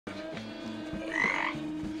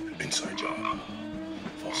inside job.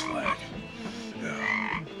 False flag.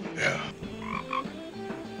 Yeah. Yeah.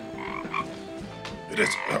 It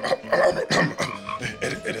is.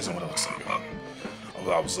 It isn't what it looks like.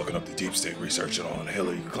 I was looking up the deep state research on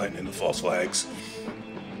Hillary Clinton and the false flags,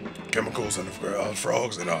 chemicals in the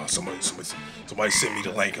frogs, and somebody sent me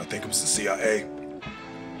the link. I think it was the CIA,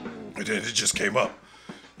 and then it just came up.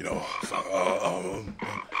 You know,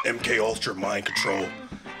 MK Ultra mind control.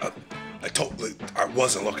 I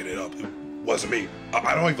wasn't looking it up. It wasn't me.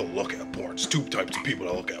 I don't even look at porn. It's two types of people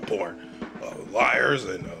that look at porn: liars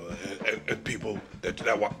and people that.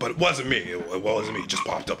 But it wasn't me. It wasn't me. It just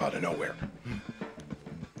popped up out of nowhere.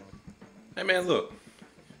 Hey man, look.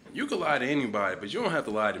 You can lie to anybody, but you don't have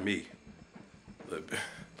to lie to me. Look,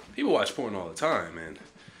 people watch porn all the time, man.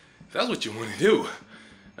 If that's what you want to do,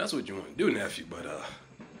 that's what you want to do, nephew. But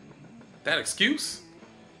that excuse?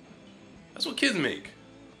 That's what kids make.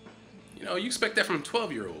 You know, you expect that from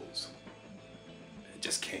 12-year-olds. It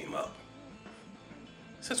just came up.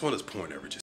 Since when does porn ever just